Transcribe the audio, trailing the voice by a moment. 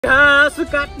घाँस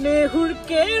काट्ने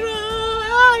हुर्केर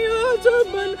आयो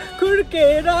जबन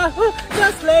खुर्केर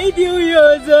कसलाई दिउ यो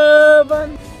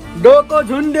जबन डोको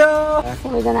झुन्ड्यो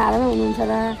सबैजना आरामै हुनुहुन्छ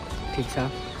र ठीक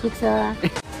छ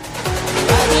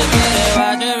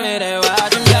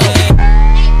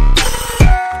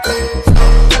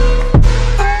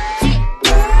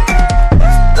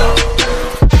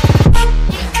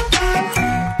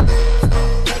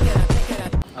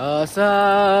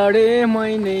साढे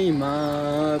महिनैमा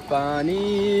पानी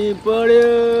पर्यो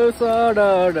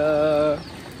सडड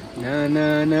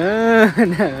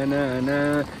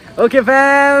okay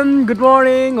fam good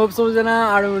morning hope सबैजना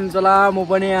आराम हुनुहुन्छ होला म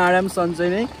पनि आराम सन्चै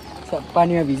नै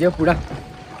पानीमा भिज्यो पुरा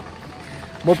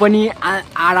म पनि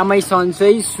आरामै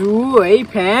सन्चै छु है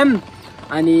फ्याम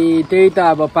अनि त्यही त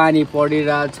अब पानी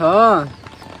परिरहेछ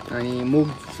अनि मुख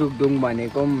सुक्दुङ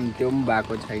भनेको त्यो पनि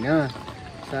भएको छैन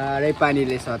साह्रै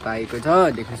पानीले सताएको छ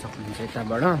देख्न सक्नुहुन्छ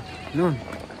यताबाट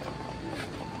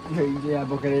अब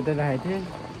बोकेर यता राखेको थिएँ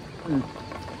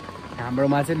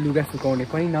हाम्रोमा चाहिँ लुगा सुकाउने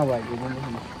पनि नभएको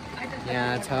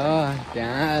यहाँ छ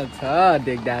त्यहाँ छ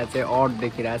देख्दा चाहिँ अड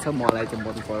देखिरहेछ मलाई चाहिँ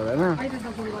मन पर्दैन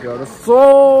त्योहरू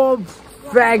सब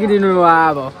फ्याँकिदिनु भयो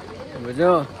अब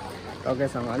बुझ्यो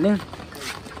टक्कैसँगले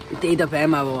त्यही त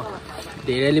फ्याम अब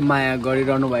धेरैले माया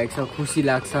गरिरहनु भएको छ खुसी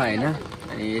लाग्छ होइन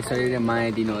अनि यसरी नै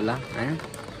माया दिनु होला होइन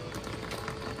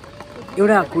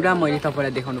एउटा कुरा मैले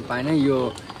तपाईँलाई देखाउनु पाएन यो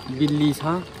बिल्ली छ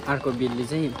अर्को बिल्ली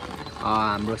चाहिँ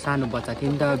हाम्रो सानो बच्चा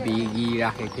थियो नि त भिगी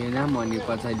राखेको थिएन अनि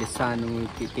पछाडि सानो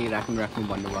के राख्नु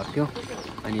भन्नुभएको थियो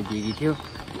अनि भिगी थियो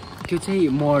त्यो चाहिँ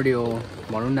मर्यो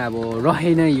भनौँ न अब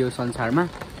रहेन यो संसारमा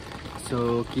सो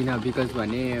किन बिकज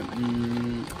भने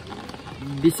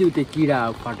बेसी त्यो किरा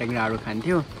फटेङ्ग्राहरू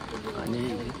खान्थ्यो अनि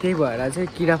त्यही भएर चाहिँ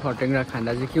किरा फटेङ्ग्रा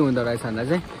खाँदा चाहिँ के हुँदो रहेछ भन्दा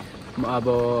चाहिँ अब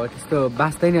त्यस्तो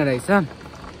बाँच्दैन रहेछ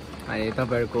अनि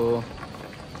तपाईँहरूको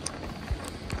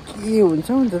के हुन्छ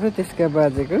र त्यसका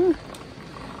बाजेको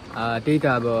त्यही त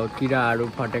अब किराहरू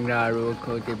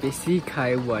फटेङ्ग्राहरूको त्यो बेसी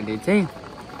खायो भने चाहिँ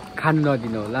खानु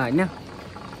नदिनु होला होइन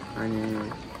अनि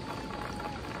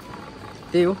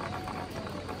त्यही हो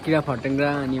किरा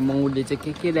फटेङ्ग्रा अनि मौले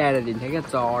चाहिँ के ल्याएर दिन्थ्यो क्या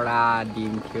चरा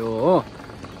दिन्थ्यो हो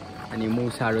अनि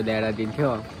मुसाहरू ल्याएर दिन्थ्यो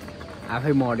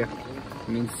आफै मर्यो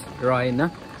मिन्स रहेन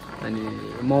अनि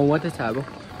माउ मात्रै छ अब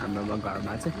हाम्रोमा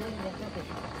घरमा चाहिँ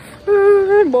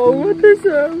माउ मात्रै छ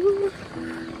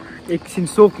एकछिन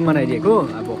सोक मनाइदिएको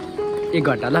अब 1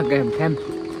 घन्टा ल गयौँ फ्याम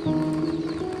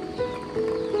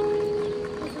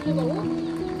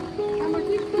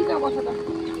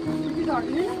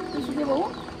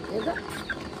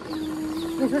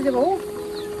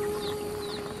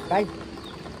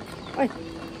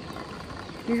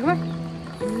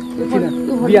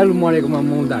बिहालु मरेकोमा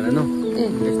मौ धारा न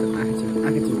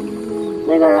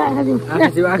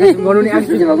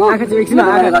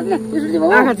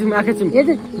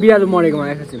बिहालु मरेकोमा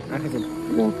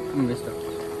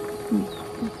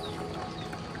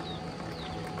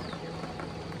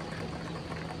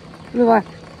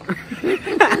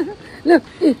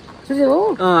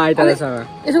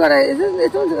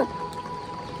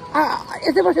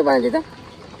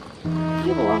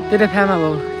त्यता फ्याम अब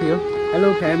थियो हेलो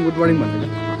फ्याम गुड मर्निङ भन्नु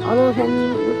hello fam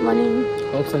good morning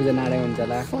hope सबैजना आरामै हुन्छ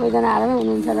होला सबैजना आरामै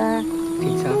हुनुहुन्छ होला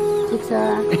ठिक छ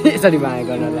यसरी माया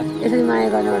गर्नु होला माया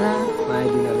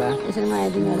दिनु होला यसरी माया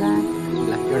दिनु होला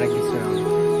ल एउटा गीत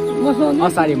सुनाउनु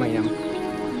असारी महिनामा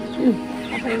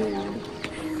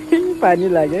पानी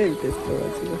लाग्यो त्यस्तो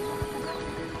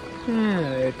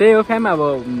त्यही हो फ्याम अब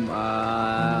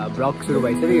ब्लग सुरु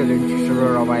भइसक्यो यो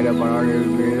रमाइलो बनाउने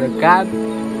मेरो काम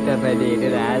तपाईँले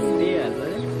हेरेर हाँस्दिहाल्नु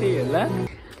त्यही होला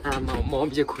आमा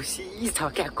मम्मी चाहिँ खुसी छ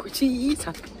क्या खुसी छ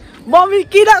मम्मी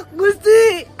किन खुसी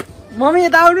मम्मी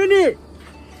यता आउनु नि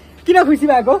किन खुसी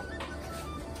भएको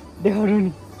देखाउनु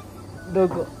नि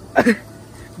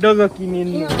डोको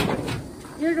किनिनु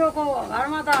यो डोको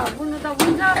घरमा त बुन्नु त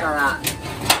बुन्छ तर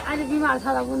अहिले बिमार छ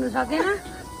त बुन्नु सकेन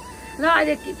र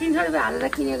अहिले 300 रुपियाँ हालेर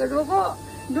किनेको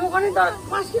डोको नै त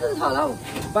 5 किलो छ होला हौ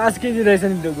 5 केजी रहेछ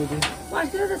नि डोको चाहिँ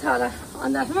 5 किलो त छ होला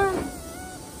अन्दाजमा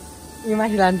यो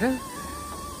माथि लान्छ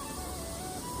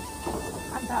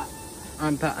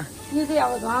अन्त यो चाहिँ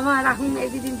अब धुवामा राख्नु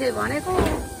 1-2 दिन चाहिँ भनेको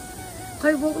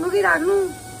खै बोक्नु कि राख्नु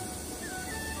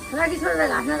राखी छोडेर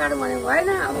घाँस्न काट्नु भनेको भएन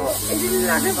अब 1-2 दिन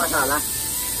राख्नै पर्छ होला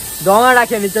धुवामा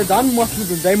राख्यो भने चाहिँ झन् मजबुत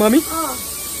हुन्छ है मम्मी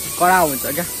कडा हुन्छ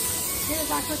क्या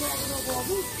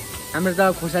हाम्रो त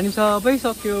खोर्सानी सबै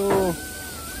सक्यो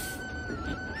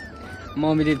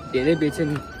मम्मीले धेरै बेच्यो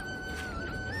नि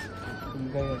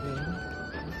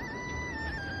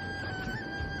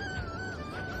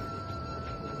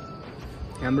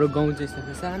हाम्रो गाउँ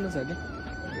चाहिँ सानो छ क्या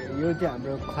यो चाहिँ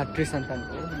हाम्रो खत्री सन्तान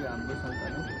हो यो हाम्रो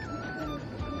सन्तान हो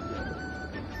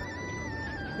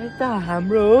यता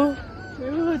हाम्रो हो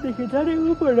देखेछ नि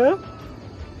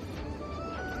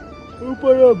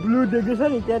उपर ब्लू देखेछ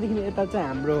नि त्यहाँदेखि यता चाहिँ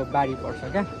हाम्रो बारी पर्छ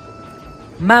क्या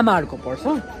मामाहरूको पर्छ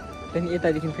त्यहाँदेखि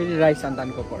यतादेखि फेरि राई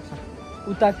सन्तानको पर्छ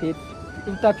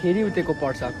उता फेरि उतेको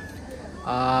पर्छ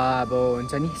अब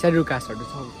हुन्छ नि सेड्युल कास्टहरू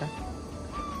छ उता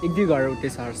 1-2 घर उते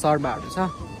सर्माहरू छ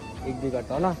 1-2 घर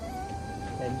तल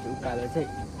त्यहाँदेखि उकालो चाहिँ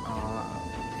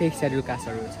त्यही सेड्युल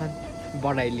कास्टहरू छन्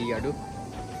बडाइलीहरू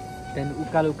त्यहाँदेखि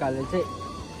उकालो चाहिँ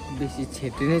बेसी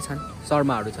छेत्री नै छन्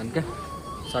शर्माहरू छन् क्या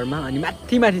शर्मा अनि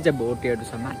माथि चाहिँ भोटेहरू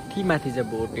छ माथि चाहिँ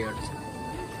भोटेहरू छ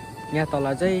यहाँ तल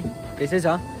चाहिँ त्यसै छ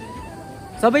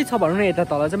सबै छ भनौँ न यता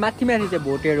तल चाहिँ माथि चाहिँ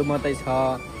भोटेहरू मात्रै छ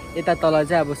यता तल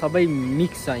चाहिँ अब सबै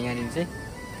मिक्स छ यहाँनिर चाहिँ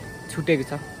छुटेको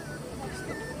छ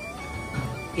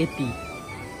यति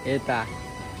यता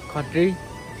खत्री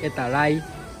यता राई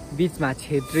बिचमा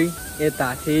छेत्री यता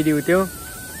फेरि त्यो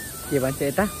के भन्छ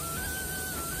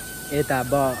यता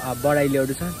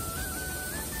बडाइलीहरू छ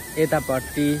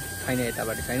यतापट्टि छैन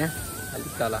यतापट्टि छैन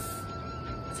अलिक तल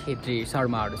छेत्री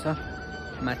शर्माहरू छ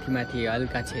माथि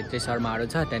हल्का छेत्री शर्माहरू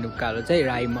छ त्यहाँदेखि उकालो चाहिँ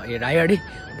राई अरे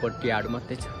भोटियाहरू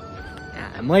मात्रै छ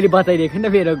मैले बताइदिएको नि त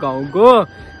मेरो गाउँको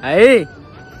है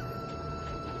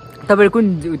तपाईहरु कुन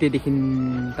उतेदेखि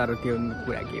तर त्यो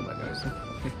कुरा के भन्नुहुन्छ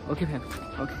ओके फ्याम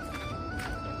ओके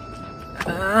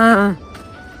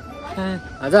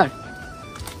हजुर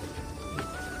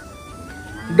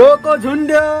डोको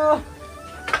झुन्ड्यो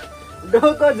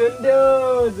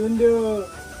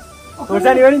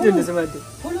खोर्सानी पनि झुन्ड्यो छ माथि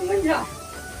फुलुङ पनि छ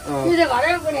यो चाहिँ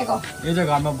घरमै बुनेको यो चाहिँ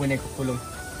घरमा बुनेको फुलुङ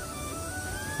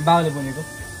बाउले बुनेको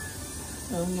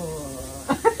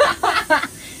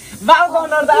बाउको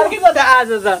अनुहार त अर्कै कता आज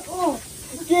छ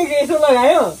के यसो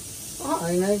लगायो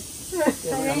हैन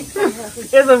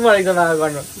यसो परेको छ बाबा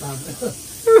गर्नु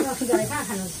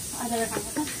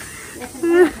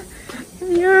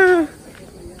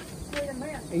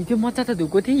त्यो मच्चा त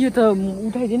धुएको थिएँ यो त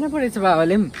उठाइदिन परेछ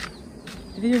बाबाले पनि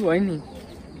त्यति भयो नि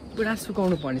पुरा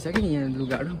सुकाउनु पर्ने छ कि यहाँ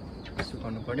लुगाहरू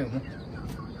सुकाउनु पर्यो म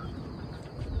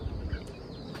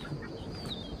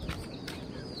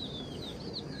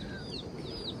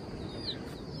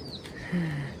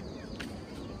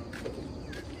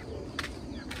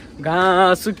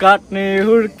घाँस काट्ने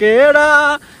हुर्केर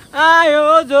आयो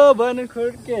जोबन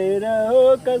खुर्केर हो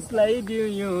कसलाई दियो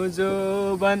यो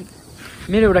जोबन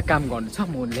मेरो एउटा काम गर्नु छ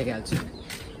म ल्याइहाल्छु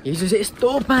हिजो चाहिँ यस्तो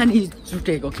पानी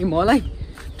चुटेको कि मलाई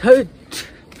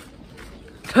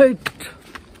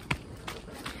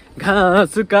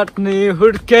घाँस काट्ने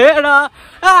हुर्केर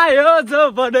आयो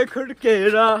जोबन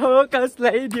खुर्केर हो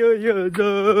कसलाई दियो यो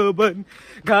जोबन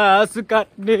घाँस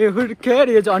काट्ने हुर्केर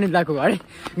यो चाहिँ अनिलाको घर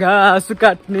घाँस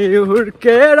काट्ने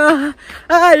हुर्केर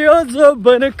आयो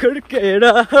जोबन खुर्केर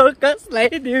हो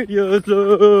कसलाई दियो यो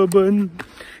जोबन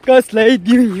कसलाई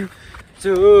दियो यो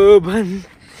जोबन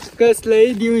कसलाई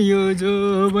दियो यो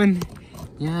जोबन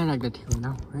यहाँ राख्दा ठिक होइन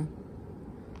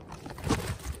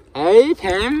है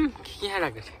फ्याम यहाँ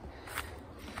राख्दा ठिक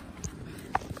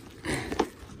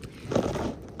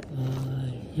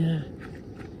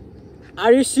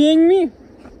Are you seeing me?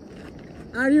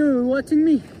 Are you watching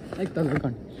me? Like the look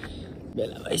on.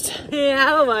 Bela bhai.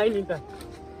 Yeah, bhai ni ta.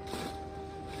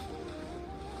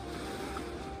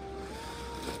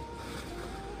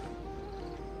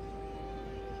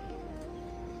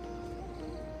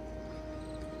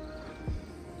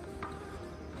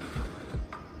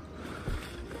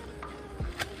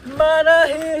 Mara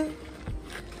hai.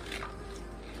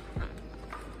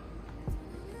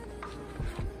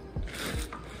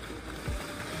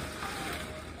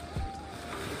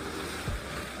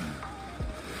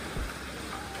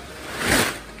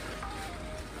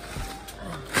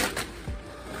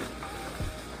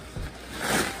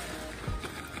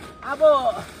 अब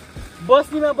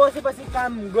बस्तीमा बसेपछि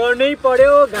काम गर्नै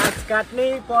पर्यो घाँस काट्नै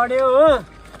पर्यो हो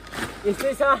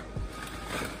यस्तै छ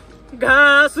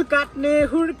घाँस काट्ने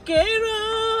हुर्केर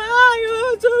आयो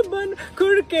जोबन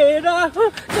खुर्केर हो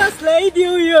कसलाई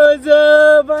दियो यो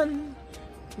जोबन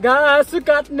घाँस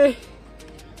काट्ने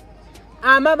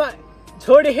आमा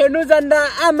छोडी हेर्नु जान्दा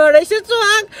आमा रहेछ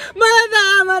च्वाक मलाई त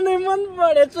आमा नै मन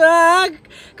पर्यो च्वाक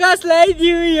कसलाई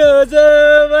दियो यो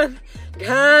जोबन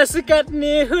घाँस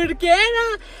काट्ने हुर्केर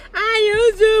आयो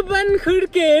जोबन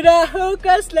खुर्केर हो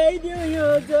कसलाई दियो यो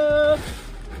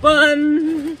जोबन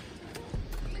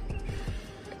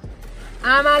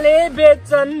आमाले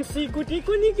बेच्छन् सिकुटी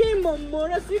कुनी के मोमो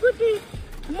र सिकुटी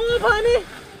म भने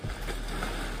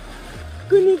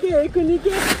कुनी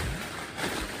के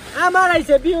आमा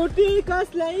रहेछ ब्युटी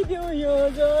कसलाई दियो यो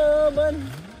जोबन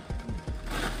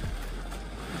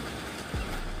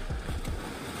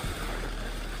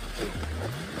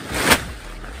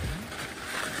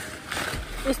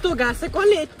यस्तो घाँस चाहिँ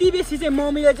कसले यति बेसी चाहिँ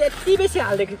मम्मीले चाहिँ यति बेसी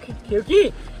हालिदिएको थियो कि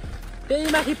त्यही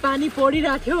माथि पानी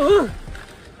परिरहेको थियो हो।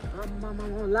 आम्मामा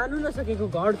लानु नसकेको,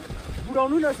 घर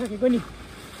पुऱ्याउनु नसकेको नि।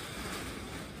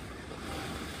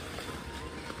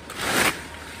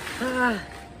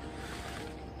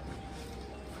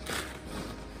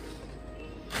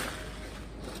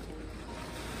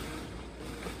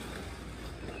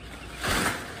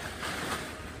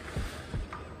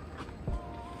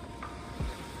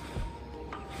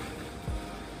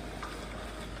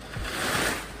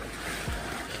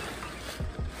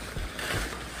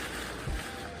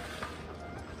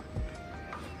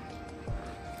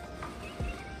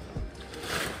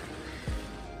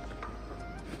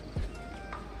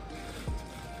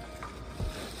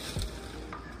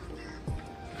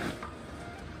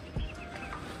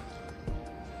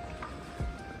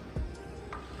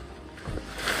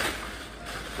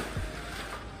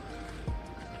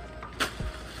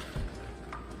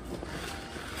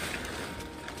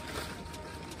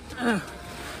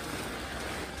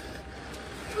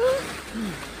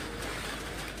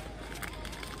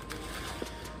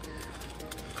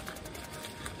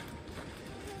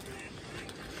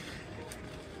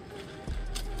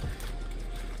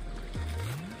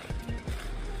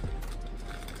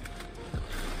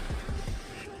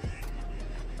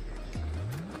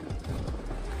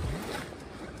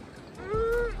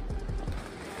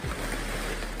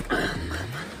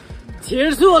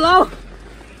 छिर्छु होला हौ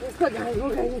यस्तो घाइको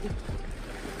गाई छ।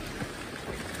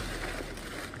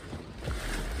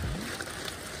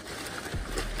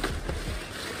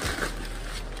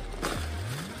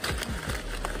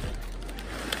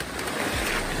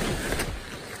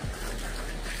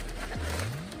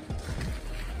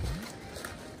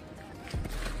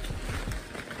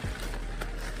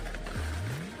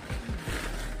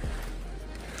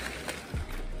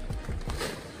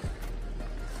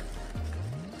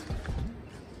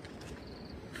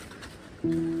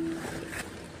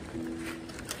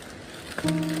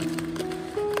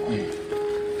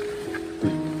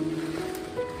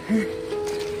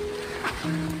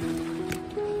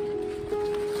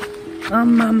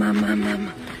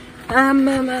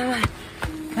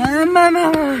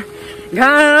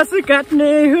 घाँस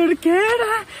काट्ने हुर्केर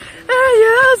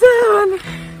आयो जवान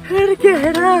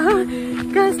हुर्केर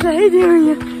कसलाई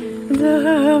दिउँ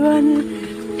जवान।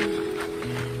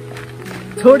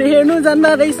 छोरी हेर्नु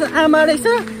जान्दा रहेछ आमा रहेछ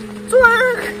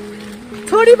च्वाख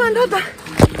छोरी भन्दा त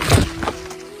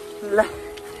ल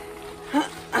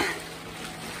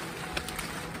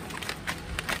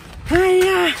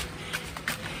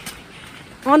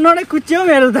अनुहारै कुच्यो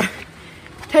मेरो त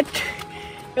ठ्याट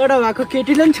एउटा भएको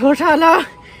केटीले पनि छोड्छ होला।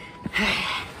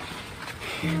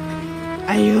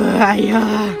 आयो आयो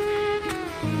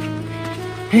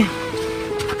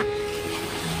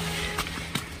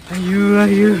आयो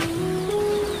आयो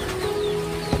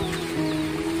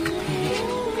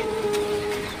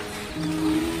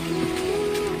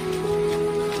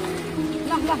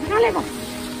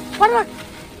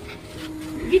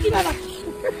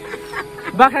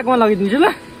बाख्राकोमा लगिदिन्छु ल।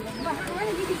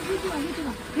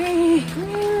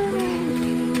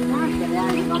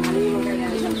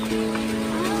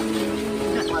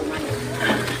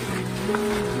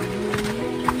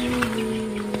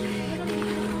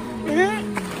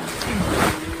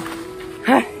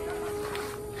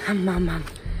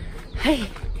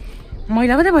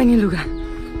 मैला मात्रै भयो नि लुगा।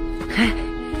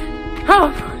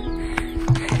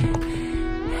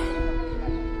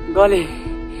 गले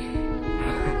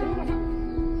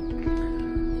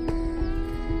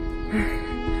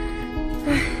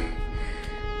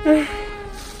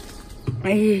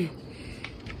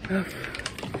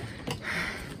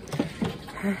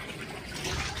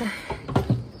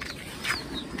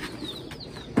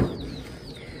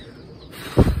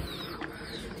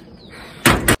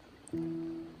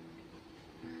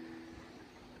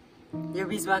यो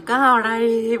बिचमा कहाँ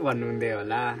अडाए भन्नुहुँदै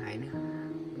होला होइन।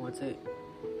 म चाहिँ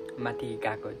माथि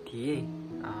गएको थिएँ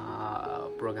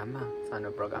प्रोग्राममा, सानो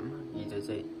प्रोग्राममा। हिजो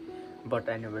चाहिँ बर्थ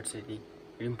एनिभर्सरी,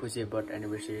 रिम्पुचे बर्थ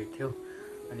एनिभर्सरी थियो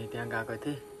अनि त्यहाँ गएको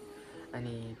थिएँ।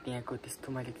 अनि त्यहाँको त्यस्तो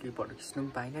मैले क्लिपहरू खिच्नु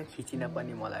पनि पाइनँ, खिचिन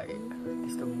पनि मलाई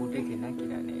त्यस्तो मुटै थिएन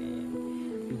किनभने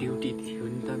ड्युटी थियो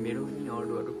नि त मेरो। नि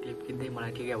अरू क्लिप खिच्दै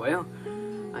मलाई ठिकै भयो।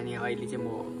 अनि अहिले चाहिँ म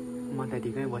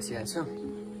मन्दादेखि बसिरहेको छु।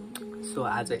 सो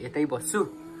आज यतै बस्छु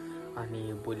अनि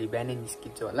भोलि बिहानै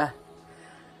निस्किन्छु होला।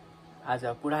 आज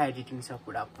पुरा एडिटिङ छ,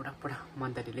 पुरा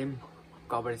मन्दारीले पनि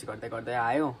कभरेज गर्दै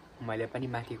आयो, मैले पनि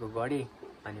माथिको गरेँ।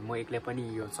 अनि म एक्लै पनि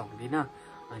यो सक्दिनँ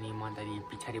अनि मन्दारी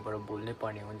पछाडिबाट बोल्नै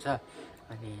पर्ने हुन्छ।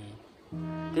 अनि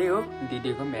त्यही हो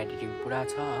दिदीको पनि एडिटिङ पुरा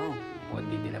छ हो म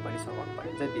दिदीलाई पनि सघाउनु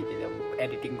पर्ने छ दिदीले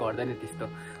एडिटिङ गर्दैन त्यस्तो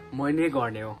मैले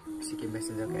गर्ने हो सिके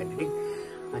मेसेन्जरको एडिटिङ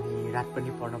अनि रात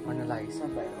पनि पढ्न लागेको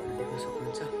छ बाहिरबाट देख्न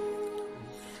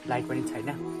सक्नुहुन्छ लाइट पनि छैन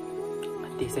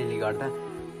त्यसैले गर्दा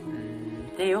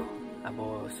त्यही हो अब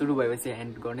सुरु भएपछि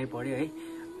एन्ड गर्नै पर्यो है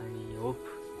अनि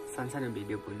होप सानो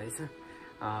भिडियो पुग्दैछ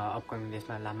अपकमिङ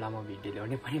डेजमा लामो भिडियो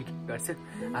ल्याउने पनि गर्छु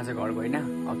आज घर गएन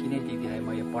अघि नै दिदीलाई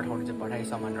मैले पठाउनु चाहिँ पठाएँ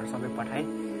सामानहरू सबै पठाएँ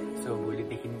सो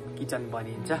भोलिदेखि किचन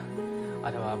बनिन्छ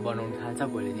अथवा बनाउनु थाल्छ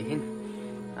भोलिदेखि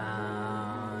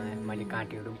मैले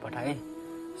काँटीहरू पनि पठाएँ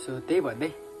सो त्यही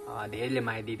भन्दै धेरैले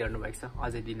माया दिइरहनु भएको छ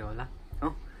अझै दिनु होला हो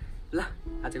ल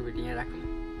आजको भिडियो यहाँ राख्नु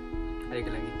अहिलेको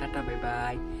लागि tata bye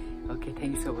by okay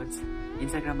thank you so much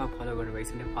इन्स्टाग्राममा फलो गर्नुभएको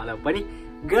छ भने फलो पनि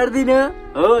गरिदिनु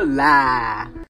होला